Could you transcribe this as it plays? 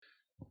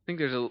I think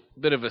there's a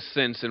bit of a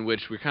sense in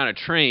which we're kind of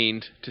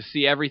trained to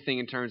see everything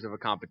in terms of a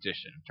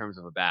competition, in terms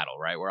of a battle,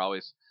 right? We're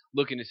always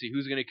looking to see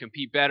who's going to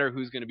compete better,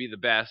 who's going to be the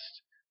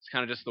best. It's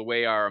kind of just the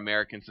way our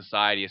American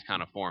society has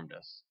kind of formed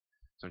us.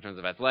 So in terms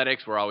of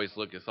athletics,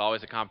 it's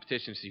always a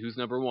competition to see who's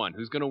number one,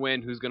 who's going to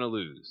win, who's going to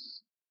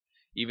lose.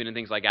 Even in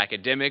things like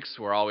academics,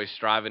 we're always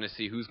striving to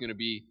see who's going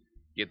to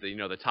get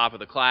the top of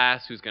the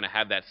class, who's going to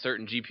have that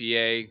certain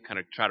GPA, kind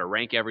of try to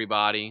rank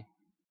everybody.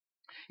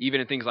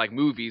 Even in things like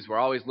movies, we're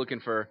always looking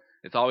for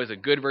it's always a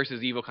good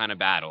versus evil kind of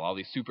battle. All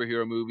these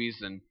superhero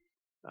movies, and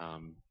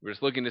we're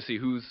just looking to see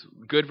who's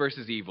good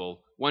versus evil,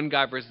 one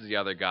guy versus the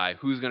other guy,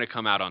 who's going to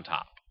come out on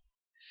top.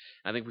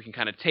 I think we can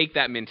kind of take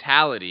that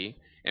mentality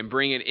and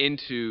bring it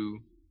into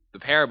the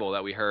parable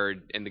that we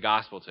heard in the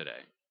gospel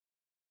today.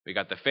 We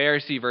got the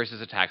Pharisee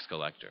versus a tax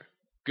collector,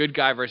 good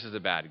guy versus a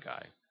bad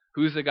guy.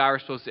 Who's the guy we're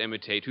supposed to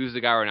imitate? Who's the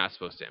guy we're not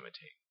supposed to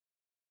imitate?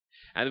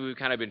 And we've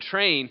kind of been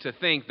trained to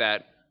think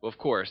that, well, of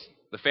course,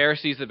 the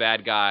Pharisee's the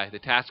bad guy, the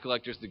tax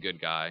collector's the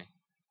good guy.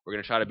 We're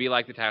going to try to be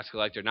like the tax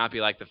collector, not be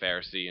like the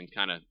Pharisee, and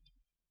kind of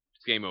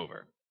it's game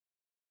over.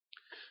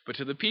 But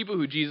to the people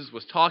who Jesus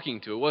was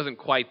talking to, it wasn't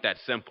quite that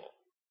simple.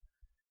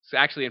 It's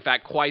actually, in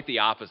fact, quite the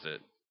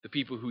opposite. The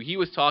people who he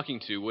was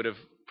talking to would have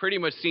pretty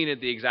much seen it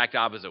the exact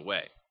opposite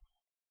way.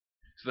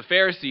 So the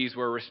Pharisees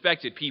were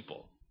respected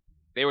people.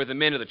 They were the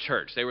men of the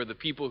church. They were the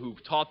people who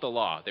taught the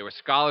law. They were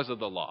scholars of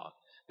the law.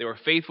 They were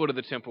faithful to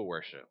the temple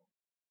worship.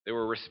 They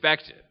were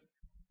respected.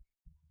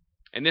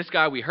 And this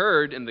guy we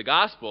heard in the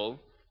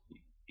gospel,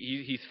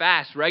 he's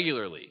fast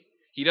regularly.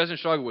 He doesn't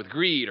struggle with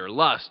greed or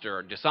lust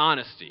or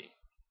dishonesty.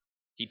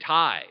 He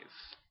tithes.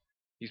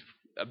 He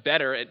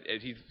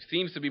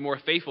seems to be more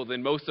faithful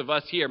than most of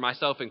us here,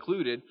 myself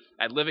included,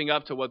 at living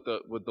up to what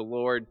the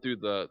Lord through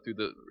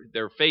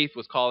their faith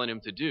was calling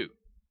him to do.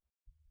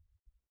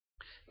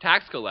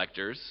 Tax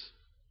collectors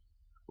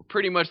were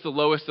pretty much the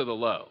lowest of the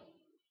low.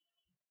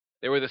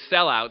 They were the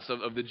sellouts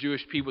of the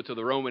Jewish people to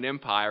the Roman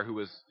Empire who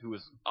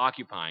was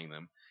occupying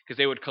them, because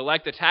they would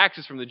collect the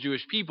taxes from the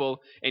Jewish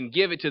people and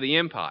give it to the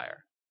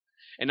empire.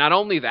 And not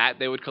only that,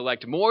 they would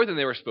collect more than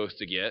they were supposed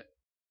to get,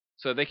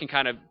 so they can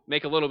kind of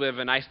make a little bit of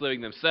a nice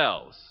living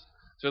themselves.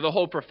 So the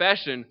whole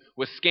profession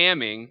was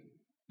scamming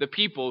the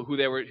people who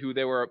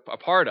they were a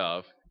part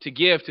of to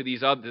give to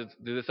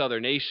this other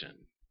nation.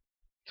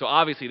 So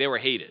obviously they were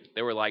hated.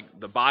 They were like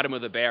the bottom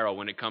of the barrel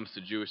when it comes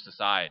to Jewish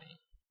society.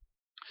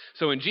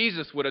 So when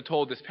Jesus would have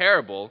told this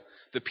parable,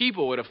 the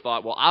people would have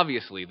thought, well,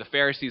 obviously, the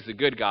Pharisee's the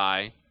good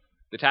guy,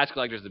 the tax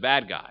collector's the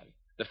bad guy.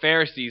 The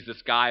Pharisee's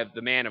this guy,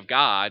 the man of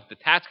God, the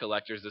tax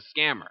collector's the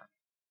scammer.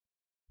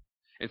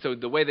 And so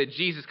the way that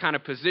Jesus kind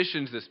of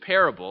positions this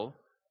parable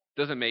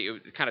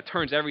it kind of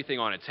turns everything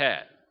on its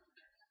head.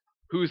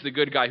 Who's the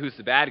good guy, who's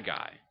the bad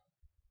guy?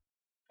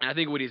 And I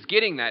think what he's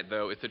getting at,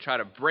 though, is to try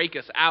to break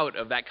us out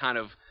of that kind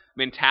of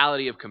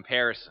mentality of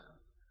comparison.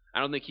 I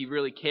don't think he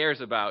really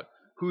cares about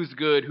who's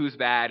good, who's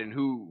bad, and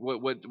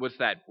what's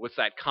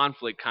that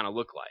conflict kind of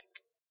look like.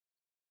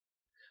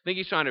 I think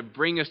he's trying to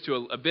bring us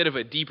to a bit of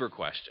a deeper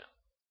question.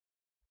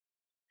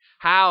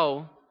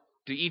 How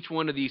do each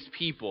one of these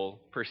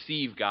people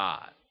perceive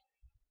God?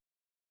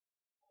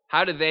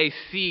 How do they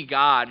see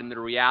God in the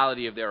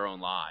reality of their own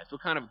lives?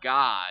 What kind of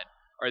God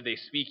are they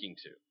speaking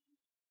to?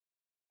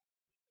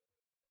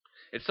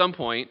 At some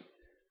point,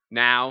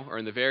 now or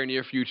in the very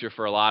near future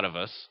for a lot of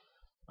us,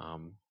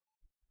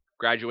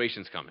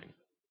 graduation's coming.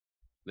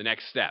 The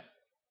next step,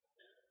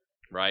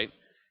 right?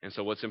 And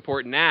so what's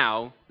important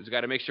now is we've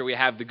got to make sure we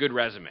have the good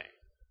resume.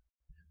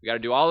 We got to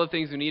do all the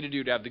things we need to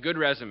do to have the good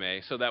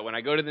resume so that when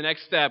I go to the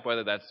next step,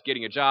 whether that's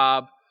getting a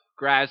job,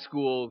 grad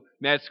school,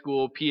 med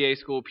school, PA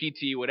school,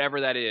 PT,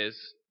 whatever that is,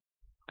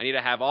 I need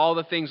to have all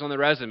the things on the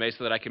resume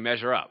so that I can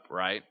measure up,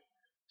 right?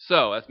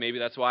 So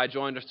that's why I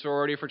joined a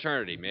sorority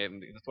fraternity.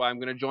 Maybe that's why I'm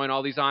going to join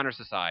all these honor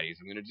societies.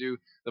 I'm going to do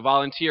the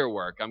volunteer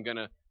work. I'm going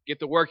to get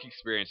the work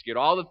experience, get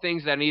all the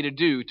things that I need to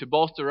do to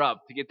bolster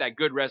up to get that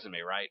good resume,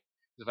 right?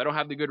 Because if I don't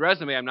have the good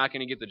resume, I'm not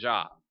going to get the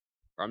job,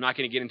 or I'm not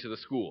going to get into the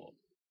school.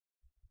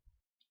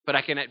 But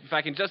if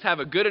I can just have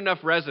a good enough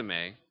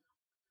resume,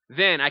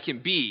 then I can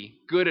be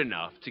good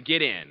enough to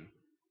get in,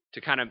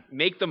 to kind of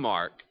make the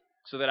mark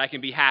so that I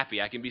can be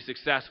happy, I can be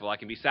successful, I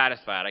can be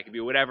satisfied, I can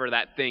be whatever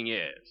that thing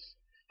is.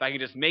 If I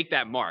can just make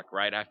that mark,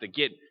 right, I have to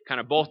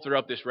kind of bolster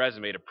up this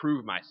resume to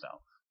prove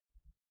myself.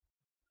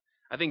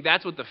 I think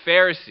that's what the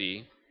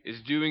Pharisee is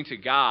doing to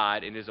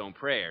God in his own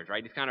prayers,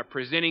 right? He's kind of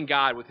presenting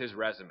God with his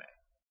resume.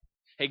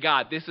 Hey,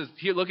 God,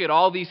 here, look at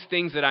all these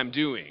things that I'm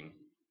doing.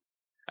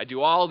 I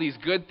do all these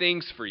good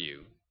things for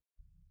you.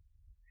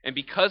 And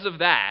because of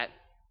that,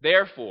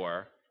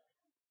 therefore,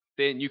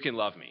 then you can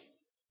love me.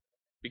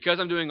 Because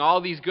I'm doing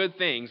all these good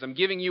things, I'm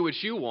giving you what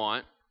you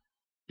want,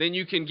 then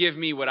you can give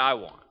me what I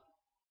want.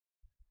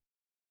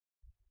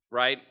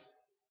 Right?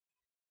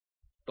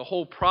 The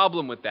whole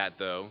problem with that,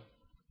 though,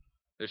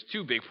 there's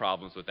two big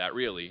problems with that,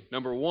 really.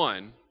 Number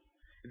one,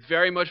 it's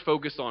very much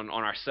focused on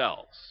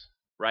ourselves,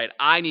 right?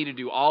 I need to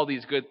do all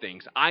these good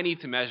things. I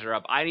need to measure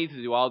up. I need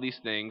to do all these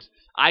things.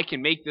 I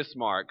can make this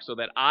mark so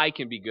that I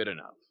can be good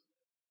enough.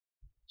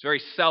 It's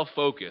very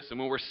self-focused. And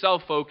when we're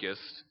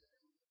self-focused,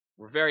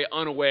 we're very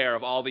unaware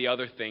of all the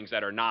other things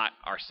that are not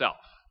ourself,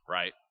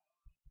 right?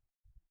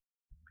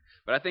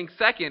 But I think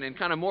second, and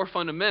kind of more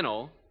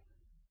fundamental,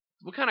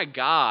 what kind of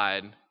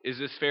God is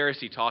this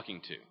Pharisee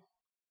talking to?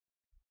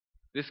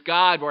 This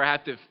God where I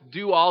have to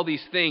do all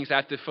these things, I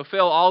have to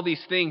fulfill all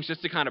these things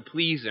just to kind of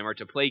please him or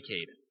to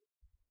placate him.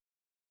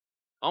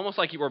 Almost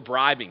like you were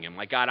bribing him,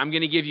 like, God, I'm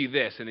going to give you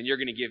this, and then you're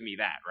going to give me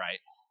that, right?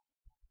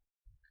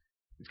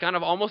 It's kind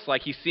of almost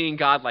like he's seeing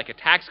God like a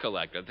tax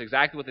collector. That's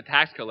exactly what the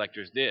tax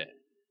collectors did.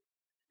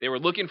 They were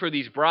looking for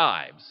these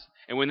bribes,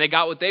 and when they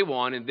got what they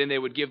wanted, then they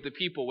would give the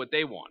people what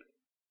they wanted.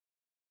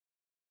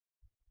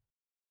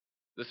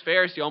 This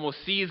Pharisee almost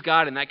sees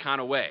God in that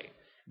kind of way.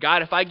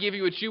 God, if I give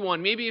you what you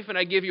want, maybe if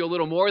I give you a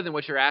little more than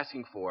what you're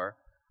asking for,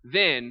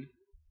 then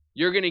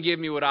you're going to give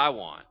me what I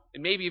want,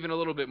 and maybe even a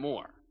little bit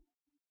more.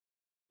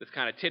 This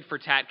kind of tit for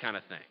tat kind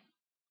of thing.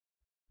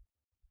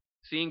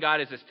 Seeing God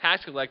as this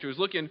tax collector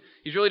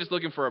he's really just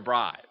looking for a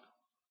bribe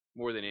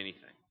more than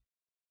anything.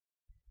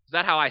 Is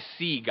that how I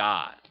see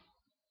God?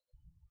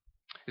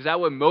 Is that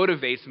what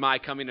motivates my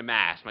coming to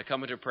Mass, my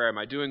coming to prayer,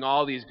 my doing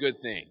all these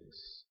good things?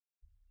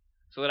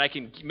 So that I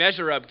can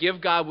measure up,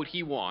 give God what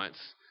he wants,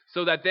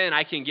 so that then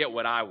I can get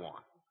what I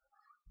want.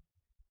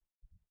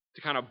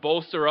 To kind of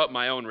bolster up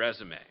my own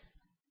resume.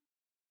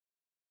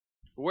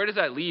 But where does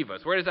that leave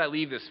us? Where does that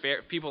leave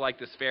people like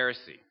this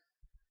Pharisee?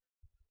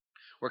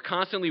 We're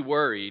constantly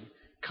worried,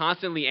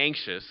 constantly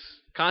anxious,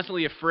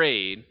 constantly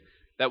afraid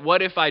that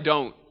what if I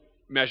don't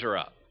measure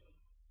up?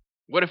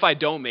 What if I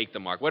don't make the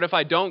mark? What if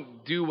I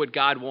don't do what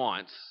God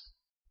wants?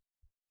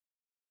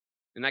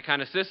 In that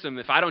kind of system,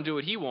 if I don't do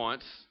what he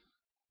wants,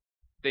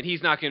 then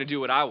he's not going to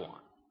do what I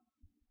want.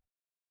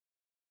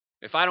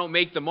 If I don't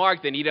make the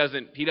mark, then he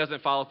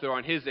doesn't follow through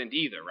on his end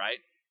either, right?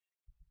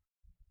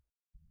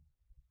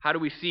 How do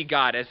we see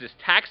God? As this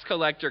tax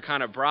collector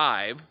kind of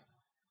bribe,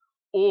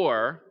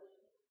 or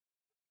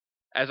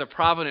as a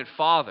provident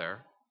Father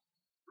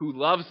who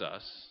loves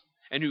us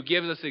and who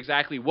gives us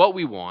exactly what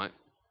we want,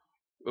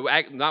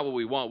 not what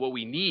we want, what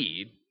we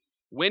need,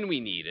 when we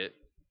need it,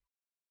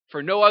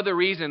 for no other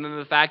reason than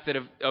the fact that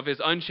of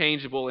his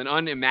unchangeable and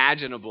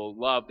unimaginable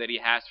love that he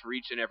has for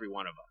each and every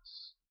one of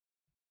us.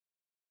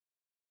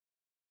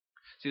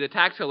 See, the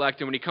tax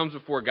collector, when he comes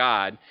before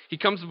God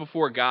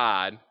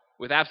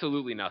with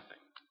absolutely nothing.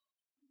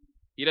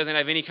 He doesn't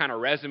have any kind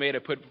of resume to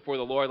put before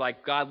the Lord,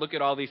 like, God, look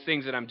at all these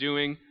things that I'm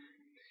doing.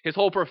 His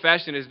whole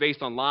profession is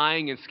based on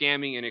lying and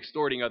scamming and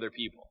extorting other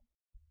people.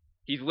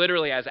 He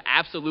literally has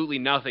absolutely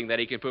nothing that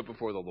he can put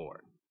before the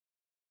Lord.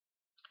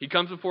 He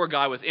comes before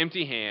God with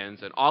empty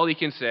hands, and all he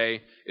can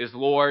say is,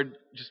 Lord,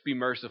 just be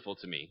merciful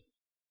to me.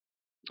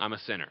 I'm a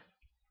sinner.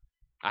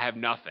 I have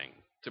nothing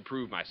to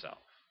prove myself.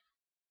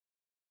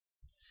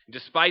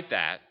 Despite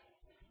that,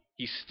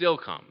 he still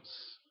comes.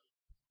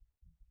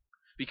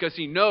 Because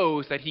he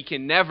knows that he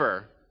can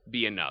never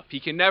be enough. He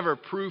can never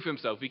prove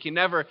himself. He can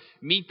never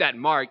meet that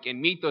mark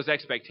and meet those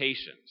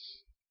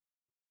expectations.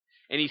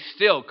 And he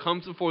still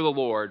comes before the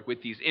Lord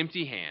with these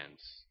empty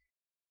hands,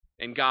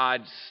 and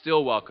God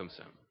still welcomes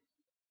him.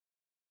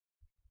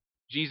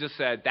 Jesus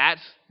said,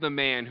 that's the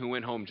man who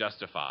went home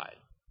justified.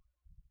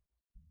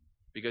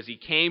 Because he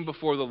came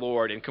before the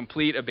Lord in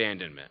complete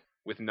abandonment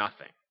with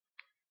nothing.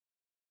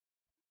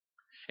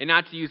 And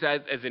not to use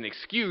that as an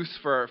excuse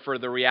for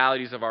the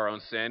realities of our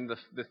own sin.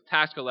 The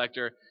tax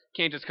collector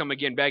can't just come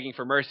again begging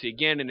for mercy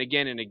again and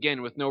again and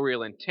again with no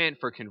real intent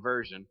for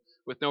conversion,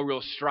 with no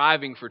real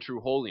striving for true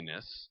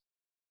holiness.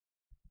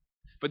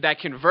 But that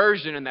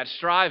conversion and that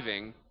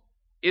striving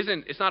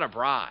it's not a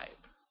bribe.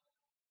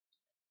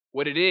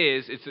 What it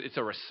is, it's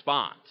a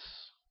response.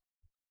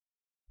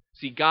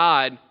 See,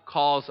 God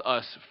calls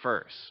us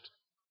first.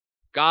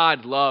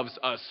 God loves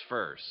us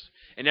first.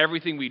 And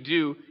everything we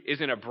do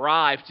isn't a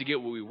bribe to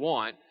get what we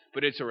want,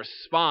 but it's a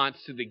response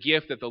to the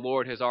gift that the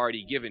Lord has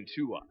already given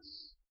to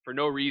us for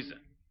no reason.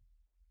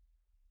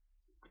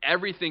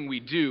 Everything we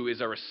do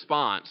is a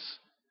response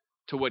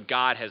to what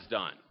God has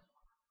done.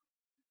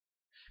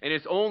 And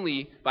it's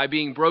only by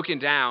being broken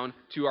down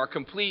to our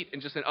complete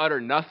and just an utter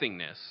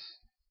nothingness,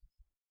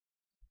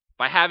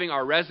 by having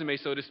our resume,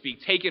 so to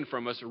speak, taken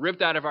from us,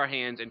 ripped out of our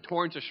hands, and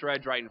torn to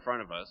shreds right in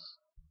front of us,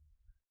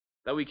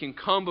 that we can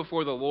come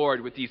before the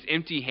Lord with these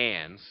empty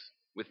hands,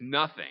 with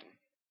nothing,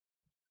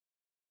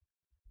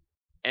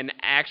 and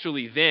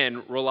actually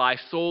then rely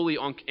solely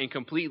on and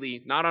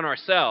completely, not on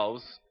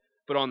ourselves,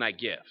 but on that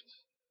gift.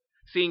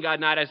 Seeing God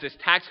not as this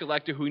tax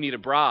collector who we need a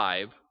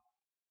bribe,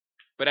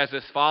 but as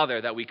this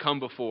Father that we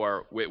come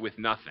before with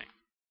nothing.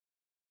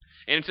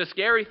 And it's a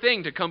scary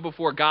thing to come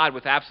before God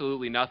with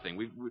absolutely nothing.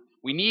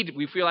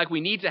 We feel like we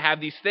need to have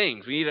these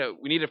things. We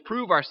need to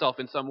prove ourselves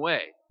in some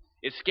way.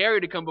 It's scary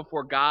to come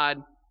before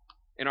God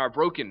in our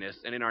brokenness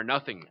and in our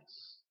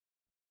nothingness.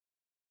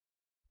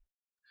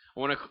 I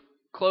want to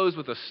close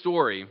with a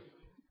story,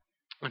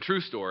 a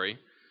true story,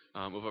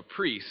 of a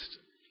priest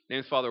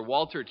named Father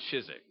Walter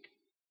Chiswick.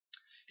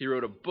 He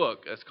wrote a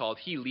book that's called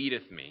He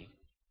Leadeth Me.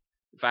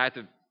 If I had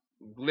to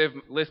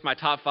list my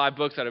top 5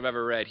 books that I've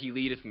ever read, He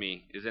Leadeth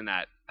Me is in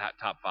that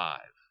top 5.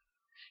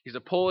 He's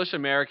a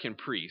Polish-American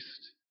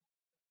priest.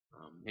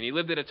 And he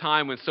lived at a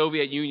time when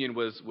Soviet Union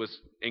was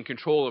in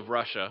control of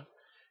Russia,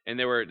 and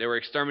they were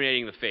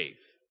exterminating the faith.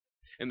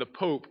 And the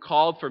Pope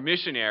called for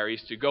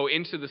missionaries to go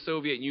into the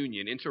Soviet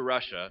Union, into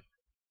Russia,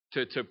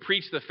 to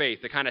preach the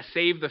faith, to kind of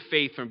save the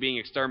faith from being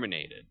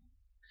exterminated.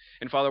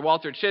 And Father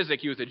Walter Chiswick,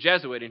 he was a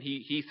Jesuit, and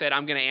he said,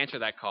 I'm going to answer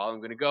that call. I'm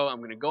going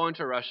to go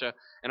into Russia,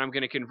 and I'm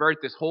going to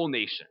convert this whole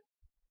nation.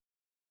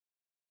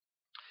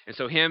 And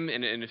so him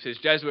and his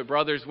Jesuit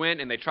brothers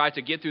went, and they tried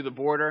to get through the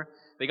border.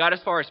 They got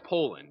as far as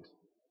Poland.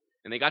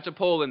 And they got to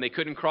Poland, they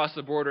couldn't cross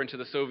the border into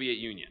the Soviet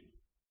Union.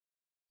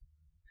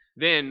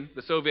 Then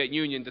the Soviet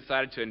Union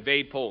decided to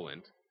invade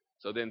Poland.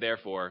 So then,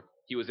 therefore,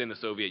 he was in the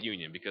Soviet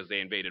Union because they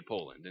invaded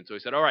Poland. And so he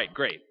said, all right,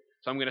 great.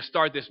 So I'm going to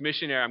start this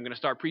missionary. I'm going to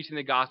start preaching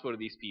the gospel to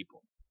these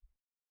people.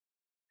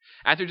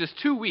 After just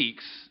 2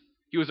 weeks,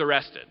 he was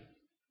arrested.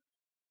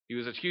 He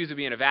was accused of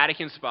being a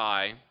Vatican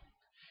spy.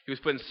 He was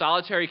put in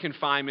solitary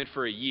confinement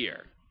for a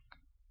year.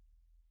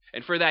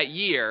 And for that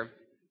year,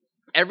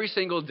 every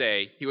single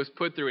day, he was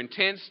put through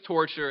intense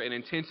torture and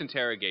intense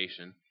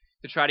interrogation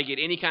to try to get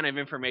any kind of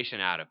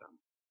information out of him.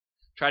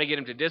 Try to get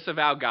him to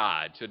disavow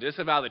God, to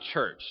disavow the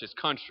church, his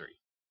country,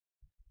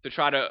 to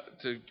try to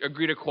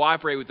agree to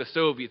cooperate with the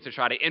Soviets, to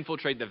try to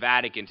infiltrate the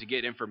Vatican to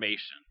get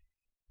information.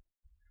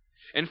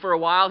 And for a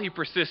while, he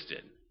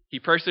persisted. He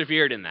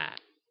persevered in that.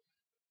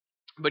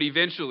 But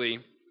eventually,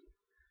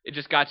 it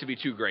just got to be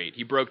too great.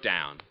 He broke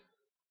down.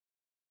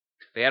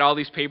 They had all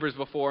these papers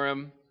before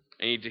him,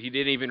 and he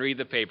didn't even read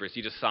the papers.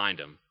 He just signed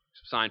them.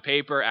 Signed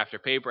paper after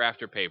paper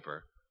after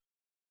paper.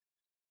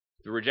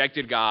 He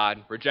rejected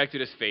God,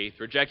 rejected his faith,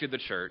 rejected the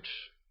church,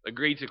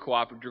 agreed to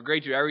cooperate,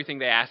 agreed to do everything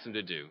they asked him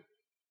to do.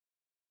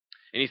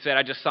 And he said,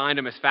 I just signed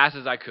them as fast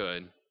as I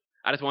could.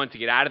 I just wanted to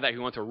get out of that. He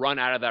wanted to run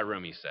out of that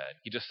room, he said.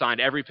 He just signed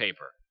every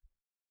paper.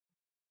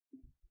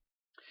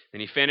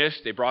 Then he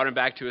finished. They brought him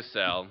back to his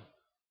cell. And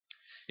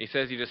he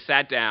says he just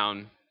sat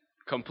down,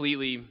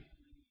 completely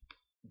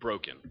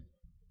broken,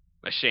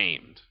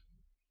 ashamed.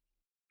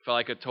 Felt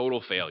like a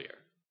total failure.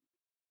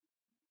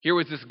 Here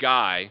was this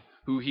guy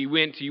who he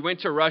went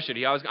to Russia.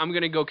 I'm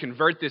going to go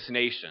convert this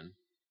nation.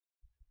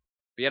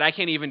 But yet I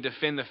can't even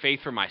defend the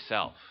faith for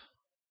myself.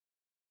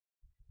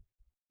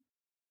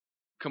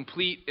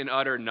 Complete and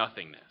utter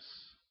nothingness.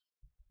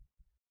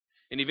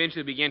 And he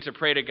eventually began to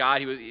pray to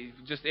God. He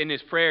just in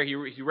his prayer,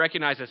 he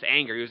recognized this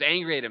anger. He was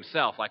angry at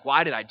himself. Like,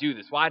 why did I do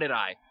this? Why did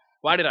I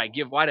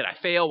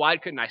fail? Why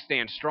couldn't I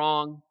stand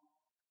strong?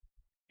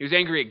 He was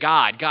angry at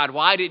God. God,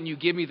 why didn't you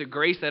give me the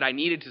grace that I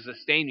needed to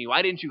sustain me?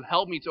 Why didn't you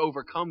help me to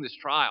overcome this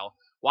trial?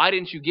 Why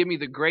didn't you give me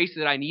the grace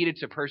that I needed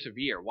to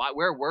persevere?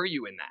 Where were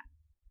you in that?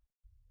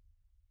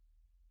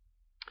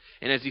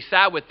 And as he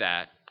sat with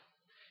that,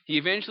 he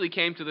eventually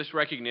came to this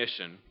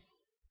recognition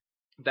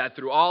that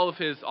through all of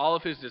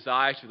his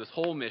desires, through this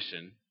whole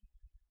mission,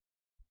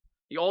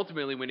 he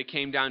ultimately, when it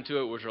came down to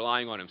it, was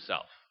relying on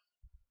himself.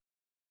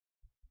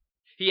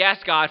 He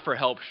asked God for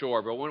help,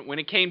 sure, but when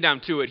it came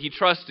down to it, he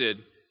trusted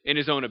in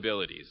his own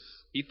abilities.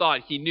 He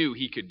thought he knew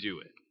he could do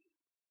it.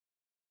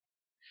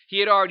 He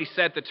had already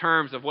set the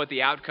terms of what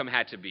the outcome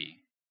had to be.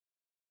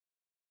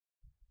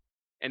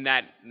 And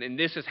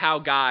this is how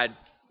God,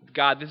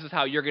 this is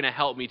how you're going to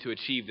help me to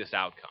achieve this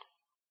outcome.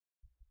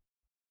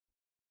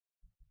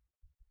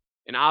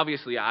 And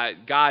obviously,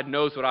 God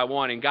knows what I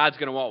want, and God's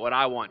going to want what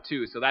I want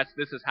too. So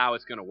this is how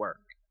it's going to work.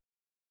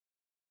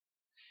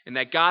 And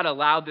that God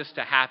allowed this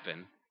to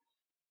happen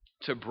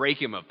to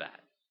break him of that.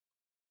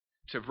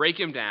 To break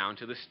him down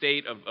to the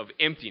state of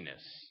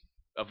emptiness,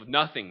 of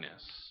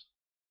nothingness.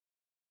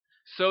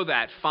 So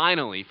that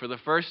finally, for the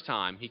first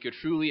time, he could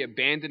truly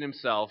abandon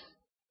himself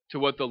to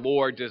what the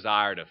Lord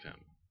desired of him.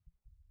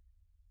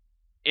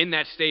 In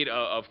that state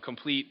of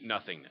complete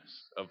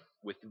nothingness,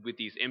 with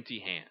these empty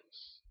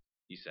hands,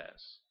 he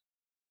says.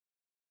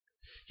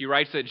 He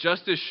writes that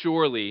just as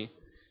surely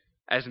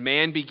as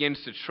man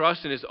begins to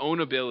trust in his own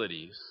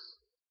abilities,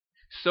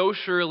 so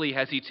surely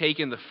has he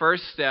taken the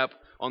first step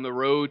on the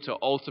road to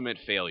ultimate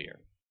failure.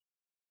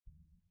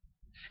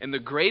 And the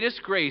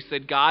greatest grace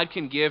that God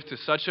can give to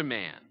such a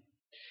man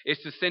is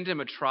to send him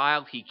a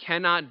trial he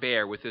cannot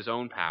bear with his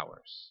own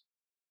powers,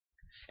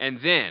 and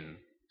then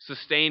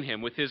sustain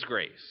him with his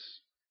grace,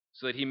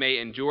 so that he may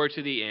endure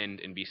to the end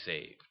and be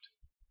saved.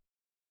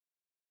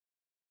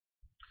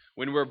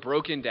 When we're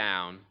broken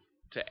down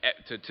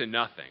to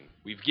nothing,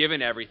 we've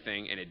given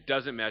everything and it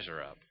doesn't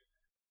measure up,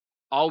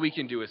 all we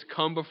can do is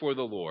come before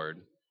the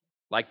Lord,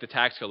 like the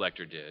tax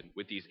collector did,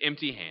 with these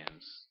empty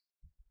hands,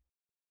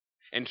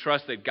 and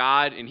trust that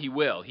God, and he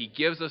will, he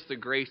gives us the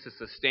grace to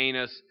sustain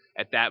us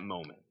at that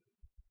moment.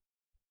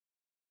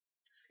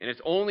 And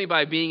it's only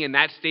by being in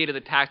that state of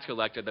the tax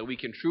collector that we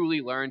can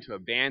truly learn to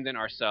abandon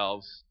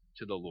ourselves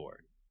to the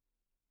Lord.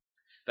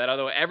 That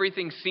although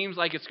everything seems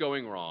like it's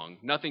going wrong,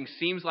 nothing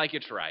seems like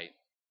it's right,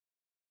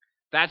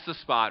 that's the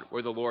spot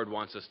where the Lord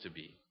wants us to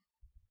be.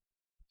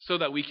 So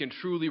that we can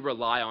truly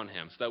rely on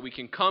him, so that we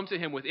can come to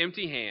him with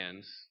empty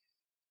hands,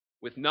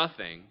 with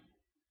nothing,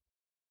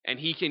 and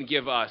he can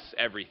give us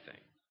everything.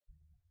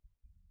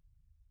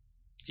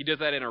 He does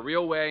that in a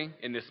real way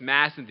in this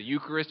Mass, in the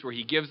Eucharist, where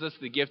he gives us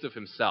the gift of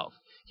himself.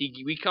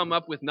 We come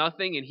up with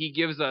nothing, and he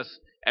gives us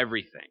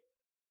everything.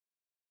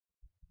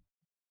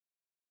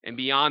 And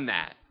beyond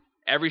that,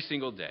 every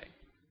single day,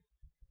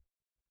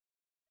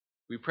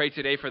 we pray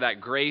today for that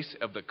grace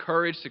of the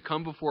courage to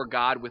come before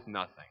God with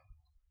nothing,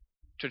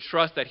 to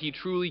trust that he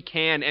truly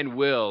can and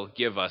will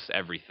give us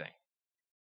everything.